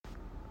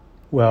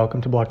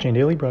Welcome to Blockchain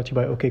Daily, brought to you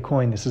by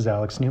OKCoin. This is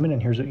Alex Newman,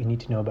 and here's what you need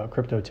to know about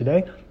crypto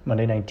today,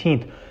 Monday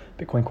 19th.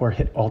 Bitcoin Core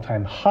hit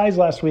all-time highs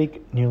last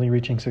week, nearly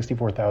reaching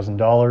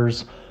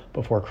 $64,000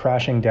 before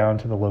crashing down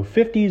to the low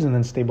 50s and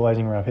then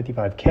stabilizing around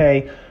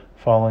 55K,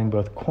 following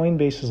both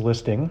Coinbase's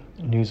listing,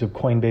 news of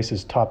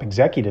Coinbase's top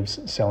executives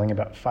selling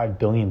about $5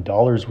 billion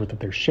worth of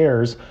their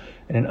shares,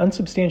 and an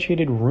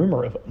unsubstantiated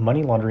rumor of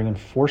money laundering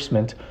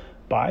enforcement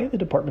by the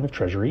Department of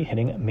Treasury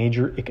hitting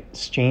major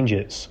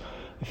exchanges.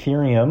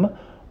 Ethereum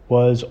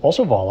was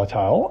also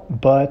volatile,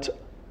 but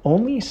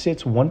only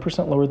sits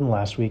 1% lower than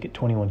last week at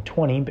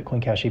 2120.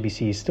 Bitcoin Cash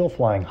ABC is still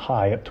flying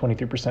high, up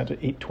 23% to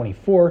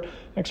 824.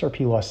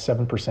 XRP lost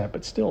 7%,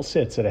 but still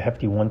sits at a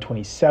hefty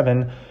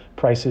 127.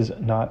 Prices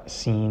not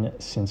seen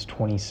since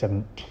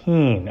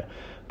 2017.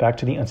 Back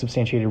to the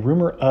unsubstantiated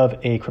rumor of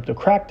a crypto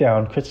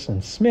crackdown.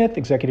 Kristen Smith,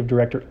 executive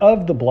director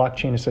of the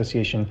Blockchain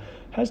Association,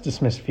 has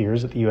dismissed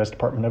fears that the U.S.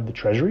 Department of the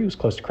Treasury was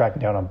close to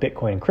cracking down on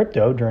Bitcoin and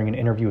crypto during an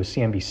interview with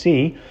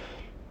CNBC.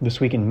 This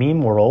week in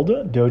meme world,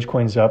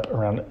 Dogecoin's up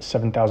around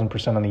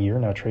 7,000% on the year,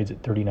 now trades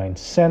at 39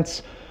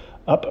 cents,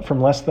 up from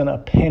less than a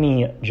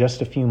penny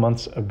just a few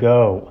months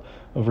ago.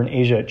 Over in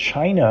Asia,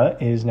 China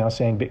is now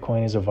saying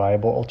Bitcoin is a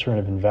viable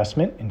alternative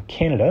investment. In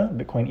Canada,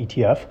 Bitcoin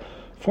ETF,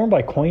 formed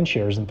by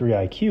CoinShares and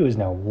 3iQ, is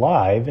now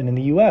live. And in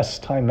the US,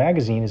 Time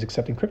Magazine is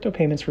accepting crypto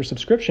payments for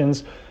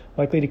subscriptions,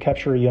 likely to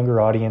capture a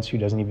younger audience who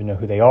doesn't even know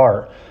who they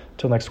are.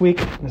 Till next week,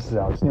 this is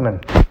Alex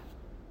Newman.